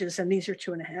 4.5 inches and these are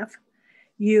 2.5.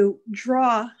 You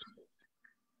draw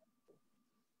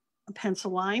a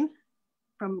pencil line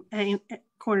from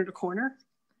corner to corner,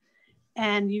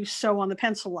 and you sew on the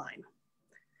pencil line.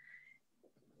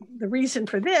 The reason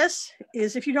for this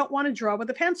is if you don't want to draw with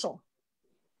a pencil,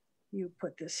 you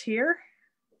put this here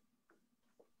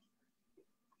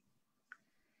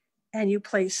and you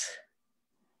place,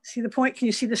 see the point? Can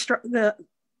you see the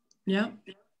yeah.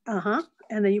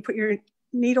 And then you put your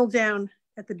needle down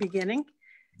at the beginning,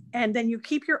 and then you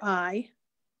keep your eye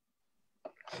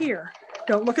here.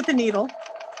 Don't look at the needle,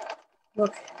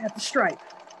 look at the stripe.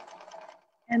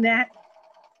 And that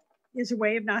is a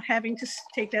way of not having to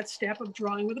take that step of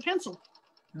drawing with a pencil.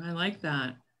 I like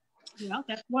that. Well,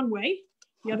 that's one way.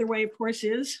 The other way, of course,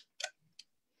 is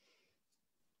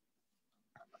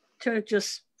to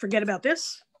just forget about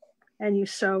this and you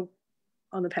sew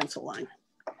on the pencil line.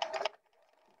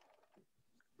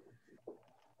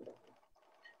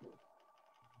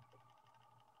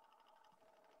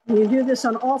 When you do this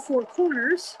on all 4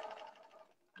 corners,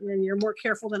 then you're more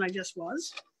careful than I just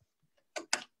was.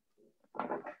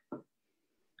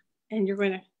 And you're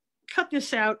going to cut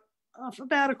this out off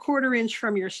about 1/4 inch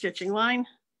from your stitching line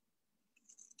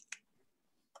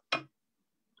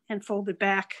and fold it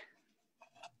back.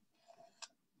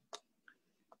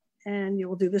 And you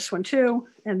will do this one too,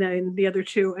 and then the other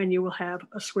 2, and you will have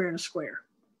a square and a square.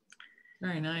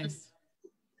 Very nice.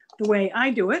 The way I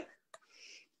do it,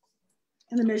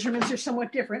 and the measurements are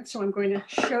somewhat different, so I'm going to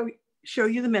show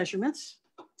you the measurements.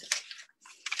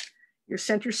 Your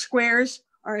center squares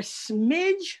are a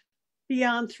smidge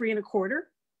beyond 3¼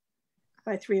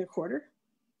 by 3¼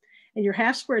 and your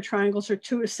half square triangles are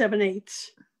 2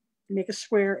 7/8. Make a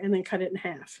square and then cut it in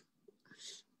half.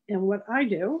 And what I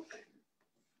do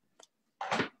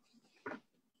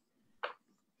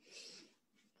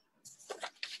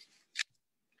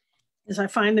is I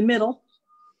find the middle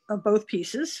of both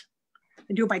pieces.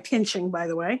 I do it by pinching, by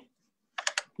the way,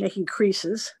 making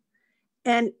creases.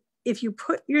 And if you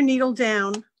put your needle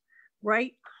down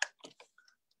right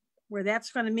where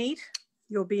that's going to meet,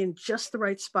 you'll be in just the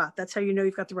right spot. That's how you know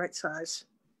you've got the right size.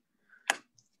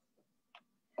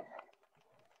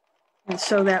 And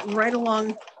so that right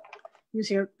along,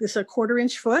 using this 1/4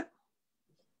 inch foot.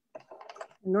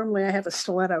 Normally I have a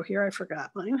stiletto here. I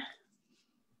forgot mine.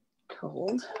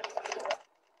 Hold.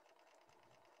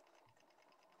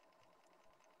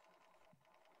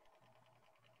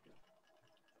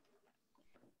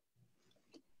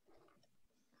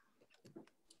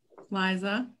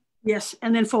 Liza? Yes,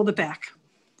 and then fold it back.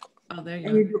 Oh, there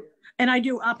you go. And I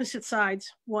do opposite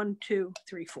sides, 1, 2,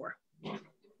 3, 4.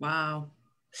 Wow.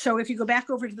 So if you go back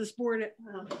over to this board,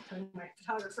 my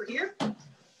photographer here,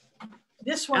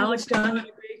 this one Alex was done. did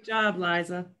a great job,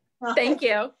 Liza. Thank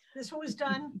you. This one was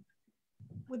done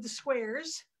with the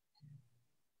squares.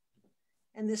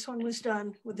 And this one was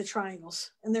done with the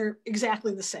triangles. And they're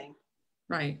exactly the same.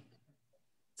 Right.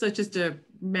 So it's just a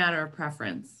matter of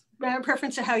preference. Matter of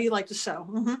preference of how you like to sew.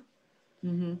 Mm-hmm.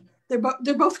 Mm-hmm.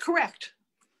 They're both correct.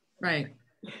 Right.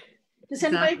 Does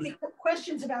anybody have any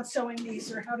questions about sewing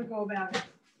these or how to go about it?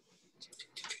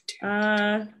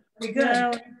 Very good.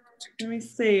 Well, let me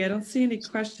see. I don't see any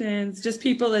questions. Just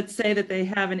people that say that they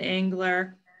have an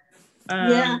angler.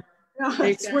 Yeah.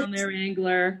 They found their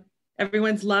angler.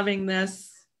 Everyone's loving this.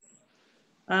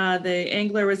 The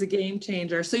angler was a game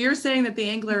changer. So you're saying that the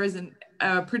angler isn't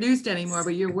produced anymore,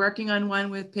 but you're working on one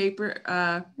with paper.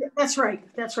 That's right.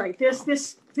 That's right. This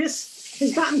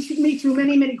has gotten me through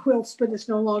many, many quilts, but it's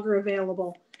no longer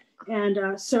available.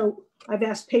 And so I've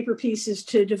asked Paper Pieces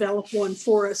to develop one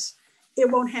for us. It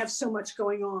won't have so much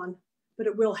going on, but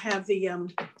it will have the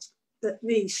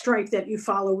stripe that you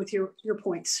follow with your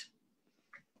points.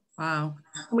 Wow.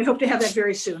 And we hope to have that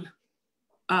very soon.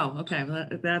 Oh, okay. Well,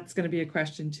 that's going to be a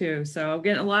question too. So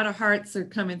again, a lot of hearts are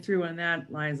coming through on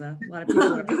that, Liza. A lot of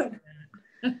people are doing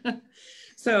that.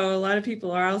 So a lot of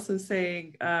people are also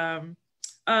saying,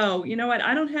 oh, you know what?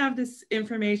 I don't have this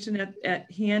information at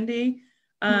handy,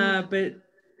 but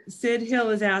Sid Hill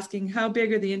is asking, how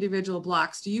big are the individual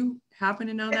blocks? Do you happen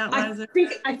to know that, Liza?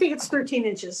 I think it's 13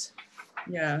 inches.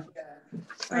 Yeah.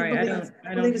 Sorry, I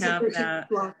don't have that.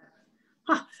 Block.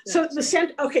 Huh. So the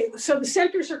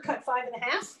centers are cut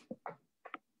 5.5.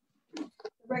 The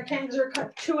rectangles are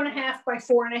cut 2.5 by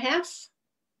 4.5.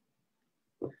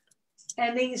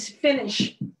 And these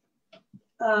finish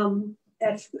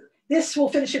this will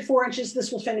finish at 4 inches.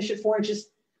 This will finish at 4 inches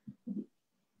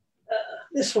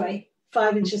this way,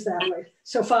 5 inches that way.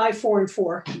 So 5, 4, and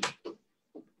 4.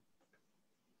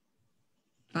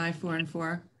 5, 4, and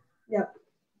 4. Yep.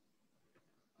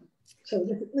 So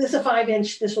this is a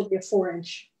 5-inch. This will be a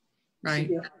 4-inch.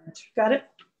 Right. Got it?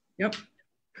 Yep.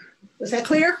 Was that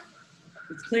clear?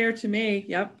 It's clear to me.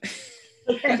 Yep.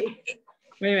 Okay.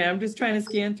 Wait a minute. I'm just trying to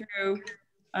scan through.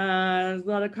 There's a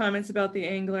lot of comments about the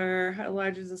angler. How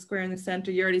large is the square in the center?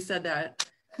 You already said that.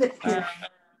 You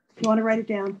want to write it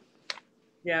down?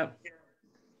 Yeah.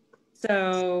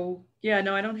 So yeah,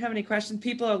 no, I don't have any questions.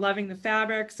 People are loving the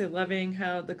fabrics. They're loving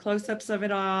how the close-ups of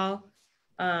it all.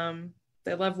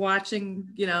 They love watching,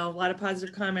 you know, a lot of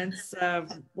positive comments,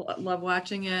 love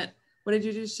watching it. What did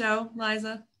you just show,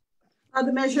 Liza?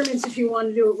 The measurements, if you want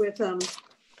to do it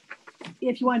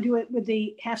with,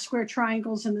 the half square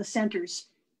triangles and the centers.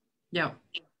 Yeah.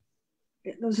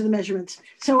 Those are the measurements.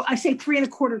 So I say 3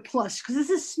 1/4 plus, because this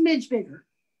is a smidge bigger.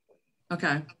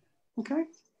 Okay. Okay.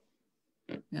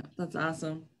 Yeah, that's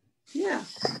awesome. Yeah.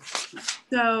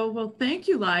 So, well, thank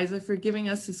you, Liza, for giving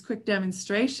us this quick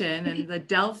demonstration. And the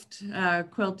Delft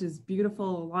quilt is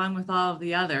beautiful along with all of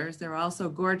the others. They're all so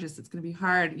gorgeous. It's going to be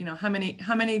hard. You know, how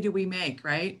many do we make,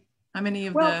 right? How many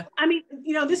of Well, I mean,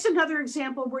 you know, this is another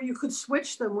example where you could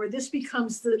switch them, where this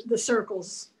becomes the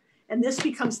circles and this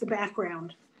becomes the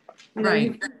background. You know,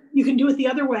 right. You can do it the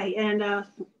other way and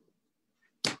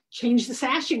change the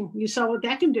sashing. You saw what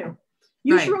that can do.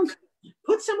 Use your own.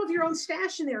 Put some of your own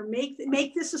stash in there.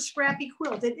 Make this a scrappy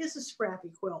quilt. It is a scrappy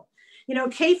quilt. You know,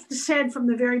 Keith said from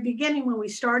the very beginning when we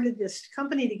started this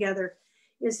company together,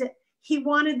 is that he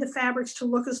wanted the fabrics to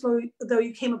look as though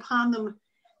you came upon them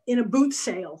in a boot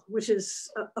sale, which is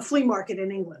a flea market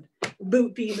in England.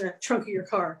 Boot being the trunk of your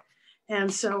car.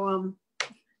 And so,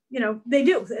 you know, they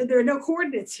do. There are no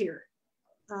coordinates here.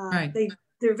 Right.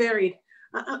 They're varied.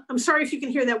 I'm sorry if you can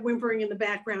hear that whimpering in the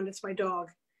background. It's my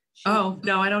dog. Oh,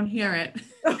 no, I don't hear it.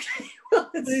 Okay. Well,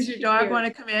 does your dog want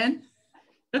to come in?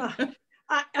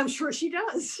 I'm sure she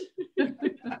does.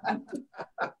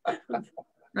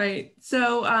 Right.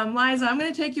 So, Liza, I'm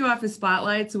going to take you off the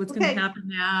spotlight. So what's going to happen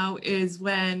now is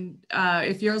when,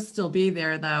 if you'll still be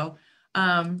there though,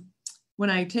 when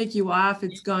I take you off,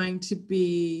 it's going to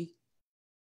be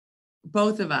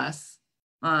both of us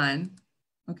on.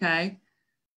 Okay.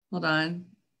 Hold on.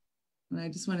 And I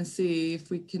just want to see if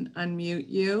we can unmute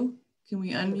you. Can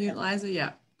we unmute Liza?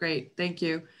 Yeah, great. Thank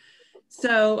you.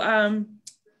 So,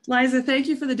 Liza, thank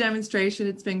you for the demonstration.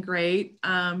 It's been great.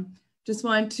 Just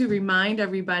want to remind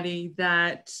everybody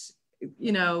that,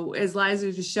 you know, as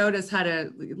Liza just showed us how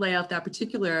to lay out that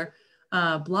particular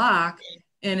block,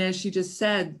 and as she just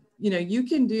said, you know, you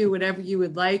can do whatever you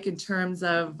would like in terms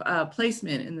of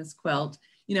placement in this quilt.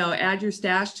 You know, add your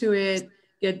stash to it,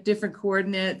 get different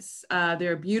coordinates.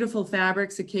 There are beautiful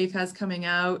fabrics that Kate has coming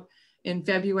out in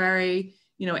February.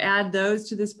 you know, add those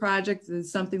to this project.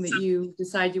 Is something that you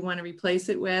decide you want to replace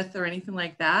it with or anything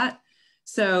like that.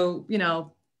 So, you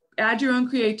know, add your own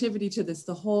creativity to this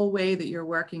the whole way that you're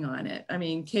working on it. I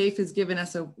mean, CAFE has given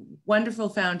us a wonderful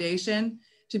foundation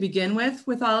to begin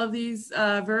with all of these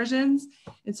versions.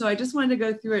 And so I just wanted to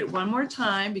go through it one more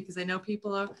time because I know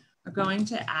people are going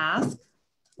to ask.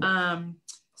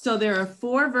 So there are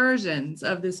 4 versions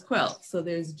of this quilt. So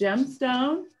there's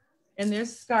Gemstone and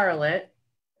there's Scarlet.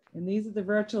 And these are the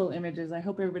virtual images. I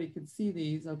hope everybody can see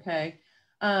these, okay?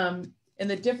 And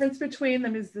the difference between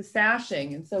them is the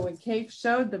sashing. And so when Kate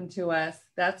showed them to us,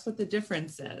 that's what the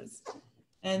difference is.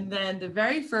 And then the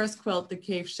very first quilt that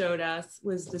Kate showed us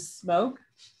was the smoke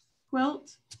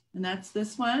quilt. And that's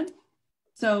this one.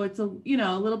 So it's a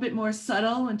little bit more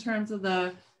subtle in terms of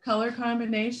the color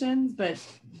combinations, but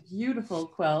beautiful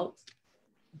quilt.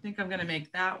 I think I'm gonna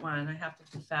make that one, I have to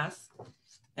confess.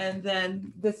 And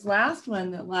then this last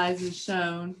one that Liza's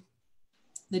shown,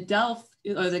 the Delft,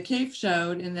 or the Kate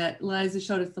showed, and that Liza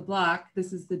showed us the block,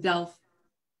 this is the Delft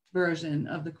version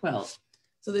of the quilt.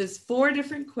 So there's 4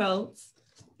 different quilts,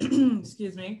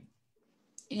 excuse me.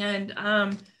 And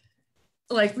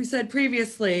like we said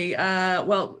previously,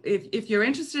 well, if you're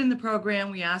interested in the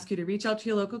program, we ask you to reach out to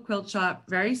your local quilt shop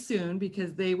very soon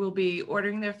because they will be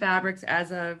ordering their fabrics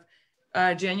as of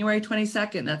January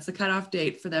 22nd. That's the cutoff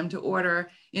date for them to order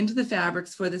into the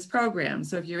fabrics for this program.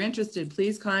 So if you're interested,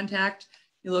 please contact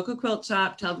your local quilt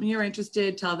shop, tell them you're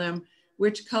interested, tell them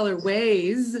which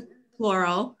colorways,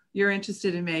 plural, you're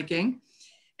interested in making.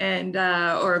 And,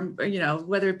 or, you know,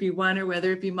 whether it be one or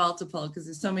whether it be multiple, because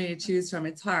there's so many to choose from,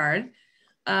 it's hard.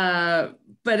 But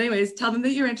anyways, tell them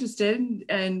that you're interested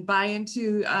and buy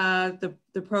into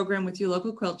the program with your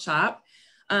local quilt shop.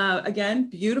 Again,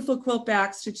 beautiful quilt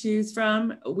backs to choose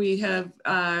from.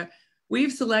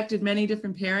 We've selected many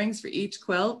different pairings for each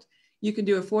quilt. You can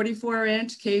do a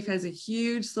 44-inch. Kate has a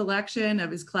huge selection of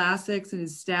his classics and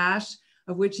his stash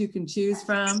of which you can choose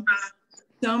from.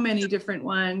 So many different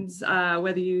ones,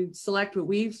 whether you select what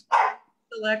we've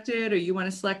selected or you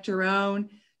want to select your own.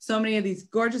 So many of these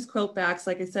gorgeous quilt backs,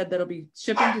 like I said, that'll be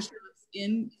shipping to shops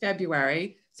in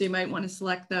February. So you might want to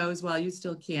select those while you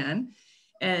still can.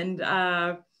 And,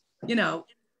 you know,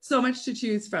 so much to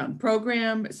choose from.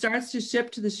 Program starts to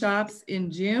ship to the shops in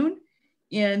June.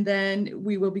 And then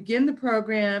we will begin the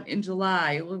program in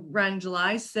July. It will run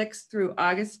July 6th through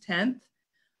August 10th.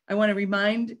 I want to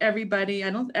remind everybody, I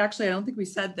don't think we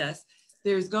said this.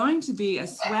 There's going to be a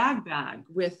swag bag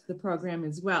with the program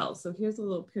as well. So here's a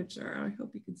little picture. I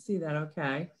hope you can see that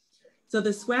okay. So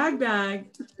the swag bag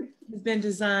has been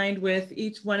designed with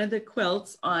each one of the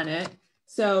quilts on it.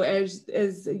 So as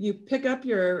you pick up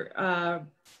your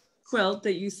quilt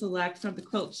that you select from the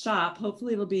quilt shop,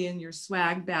 hopefully it'll be in your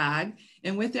swag bag.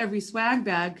 And with every swag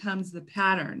bag comes the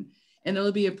pattern. And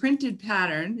it'll be a printed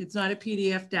pattern. It's not a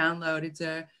PDF download. It's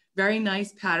a very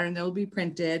nice pattern that will be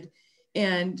printed.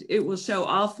 And it will show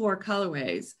all 4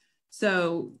 colorways.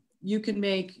 So you can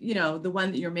make, you know, the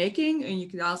one that you're making, and you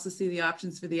can also see the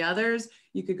options for the others.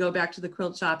 You could go back to the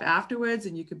quilt shop afterwards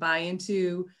and you could buy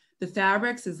into the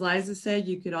fabrics. As Liza said,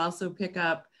 you could also pick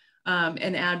up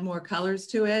and add more colors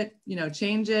to it, you know,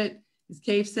 change it. As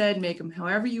Kate said, make them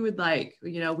however you would like.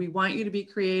 You know, we want you to be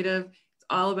creative. It's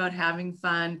all about having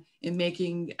fun and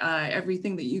making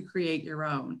everything that you create your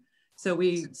own. So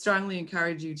we strongly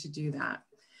encourage you to do that.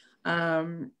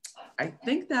 I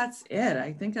think that's it.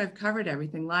 I think I've covered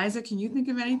everything. Liza, can you think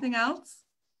of anything else?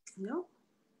 No.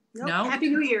 Happy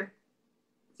New Year.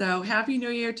 So happy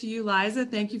New Year to you, Liza.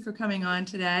 Thank you for coming on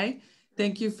today.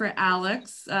 Thank you for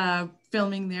Alex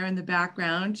filming there in the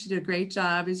background. She did a great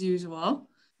job as usual.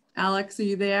 Alex, are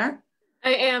you there?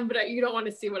 I am, but you don't want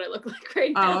to see what I look like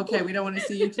right now. Oh, okay. We don't want to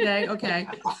see you today. Okay.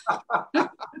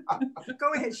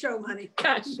 Go ahead, show 'em, honey.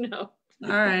 Gosh, no. All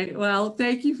right. Well,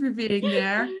 thank you for being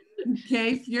there.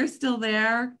 Kate, you're still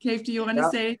there. Kate, do you want to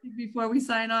say anything before we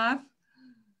sign off?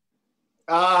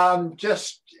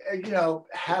 Just, you know,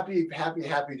 happy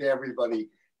to everybody.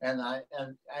 And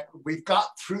we've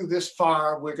got through this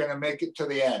far. We're going to make it to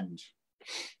the end.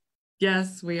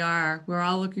 Yes, we are. We're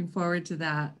all looking forward to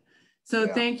that. So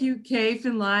thank you, Kate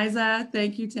and Liza.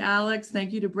 Thank you to Alex.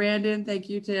 Thank you to Brandon. Thank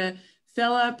you to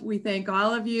Philip. We thank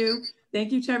all of you.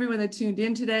 Thank you to everyone that tuned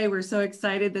in today. We're so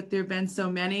excited that there have been so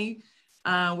many.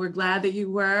 We're glad that you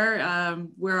were.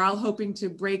 We're all hoping to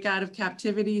break out of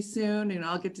captivity soon and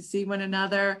all get to see one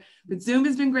another. But Zoom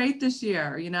has been great this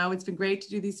year. You know, it's been great to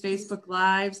do these Facebook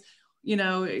Lives. You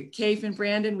know, Kate and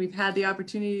Brandon, we've had the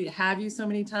opportunity to have you so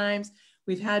many times.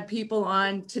 We've had people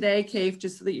on today, Kate,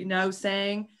 just so that you know,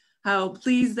 saying how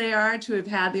pleased they are to have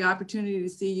had the opportunity to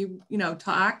see you, you know,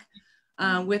 talk.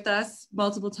 with us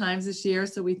multiple times this year.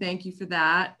 So we thank you for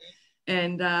that.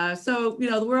 And so, you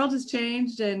know, the world has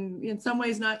changed, and in some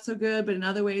ways not so good, but in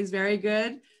other ways very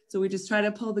good. So we just try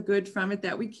to pull the good from it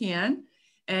that we can.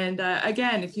 And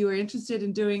again, if you are interested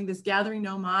in doing this Gathering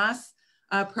No Moss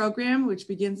program, which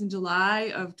begins in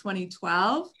July of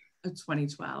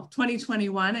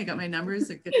 2021, I got my numbers.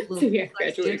 It gets a little today.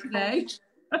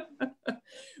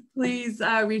 Please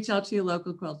reach out to your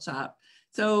local quilt shop.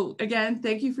 So again,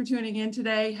 thank you for tuning in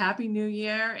today. Happy New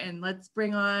Year, and let's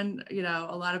bring on, you know,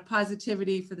 a lot of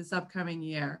positivity for this upcoming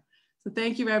year. So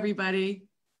thank you, everybody.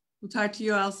 We'll talk to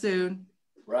you all soon.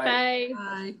 Right.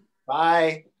 Bye.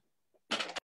 Bye. Bye.